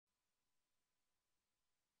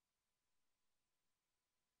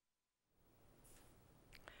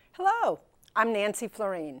Hello, I'm Nancy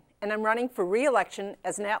Floreen, and I'm running for re-election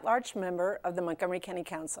as an at-large member of the Montgomery County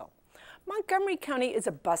Council. Montgomery County is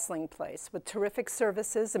a bustling place with terrific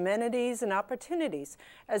services, amenities, and opportunities,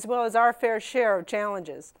 as well as our fair share of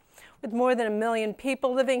challenges. With more than 1 million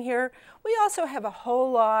people living here, we also have a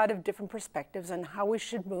whole lot of different perspectives on how we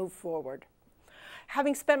should move forward.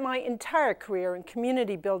 Having spent my entire career in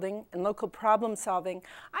community building and local problem solving,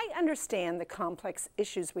 I understand the complex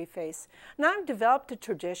issues we face, and I've developed a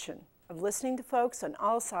tradition of listening to folks on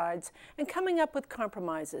all sides and coming up with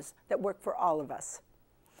compromises that work for all of us.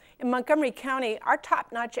 In Montgomery County, our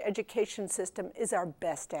top-notch education system is our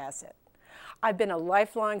best asset. I've been a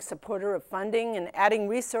lifelong supporter of funding and adding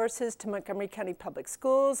resources to Montgomery County Public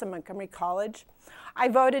Schools and Montgomery College. I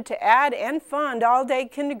voted to add and fund all-day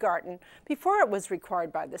kindergarten before it was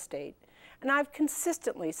required by the state. And I've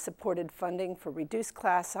consistently supported funding for reduced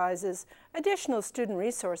class sizes, additional student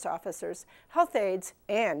resource officers, health aides,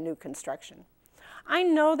 and new construction. I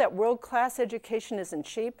know that world-class education isn't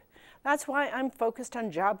cheap. That's why I'm focused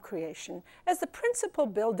on job creation as the principal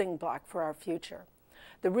building block for our future.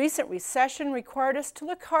 The recent recession required us to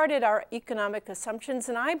look hard at our economic assumptions,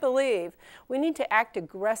 and I believe we need to act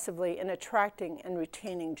aggressively in attracting and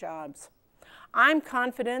retaining jobs. I'm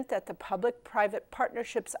confident that the public-private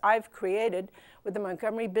partnerships I've created with the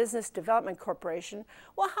Montgomery Business Development Corporation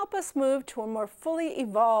will help us move to a more fully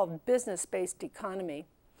evolved business-based economy.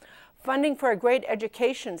 Funding for a great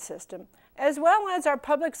education system, as well as our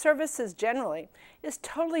public services generally, is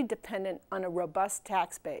totally dependent on a robust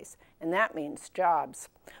tax base, and that means jobs.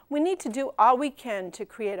 We need to do all we can to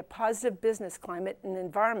create a positive business climate and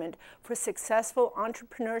environment for successful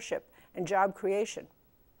entrepreneurship and job creation.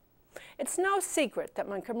 It's no secret that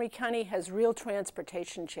Montgomery County has real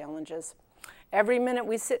transportation challenges. Every minute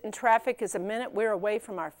we sit in traffic is a minute we're away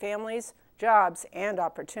from our families, jobs, and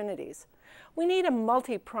opportunities. We need a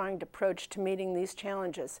multi-pronged approach to meeting these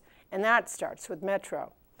challenges, and that starts with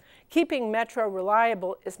Metro. Keeping Metro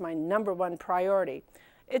reliable is my #1 priority.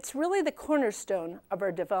 It's really the cornerstone of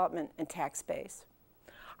our development and tax base.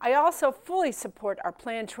 I also fully support our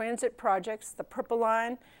planned transit projects, the Purple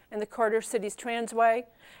Line and the Corridor Cities Transway,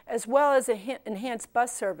 as well as enhanced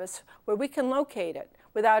bus service where we can locate it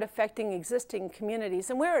without affecting existing communities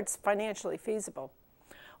and where it's financially feasible.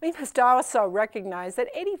 We must also recognize that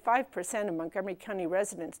 85% of Montgomery County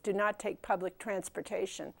residents do not take public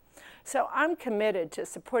transportation. So I'm committed to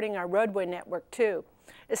supporting our roadway network too,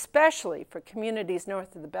 especially for communities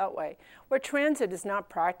north of the Beltway, where transit is not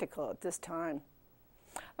practical at this time.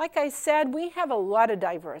 Like I said, we have a lot of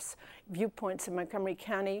diverse viewpoints in Montgomery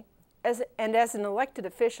County, and as an elected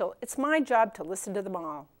official, it's my job to listen to them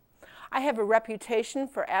all. I have a reputation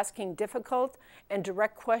for asking difficult and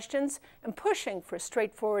direct questions and pushing for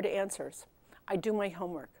straightforward answers. I do my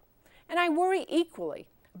homework. And I worry equally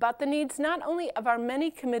about the needs not only of our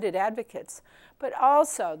many committed advocates, but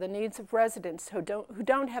also the needs of residents who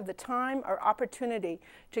don't have the time or opportunity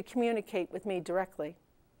to communicate with me directly.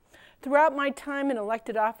 Throughout my time in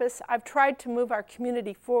elected office, I've tried to move our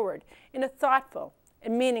community forward in a thoughtful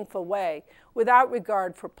and meaningful way without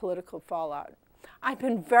regard for political fallout. I've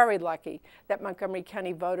been very lucky that Montgomery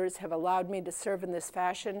County voters have allowed me to serve in this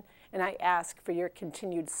fashion, and I ask for your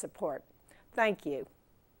continued support. Thank you.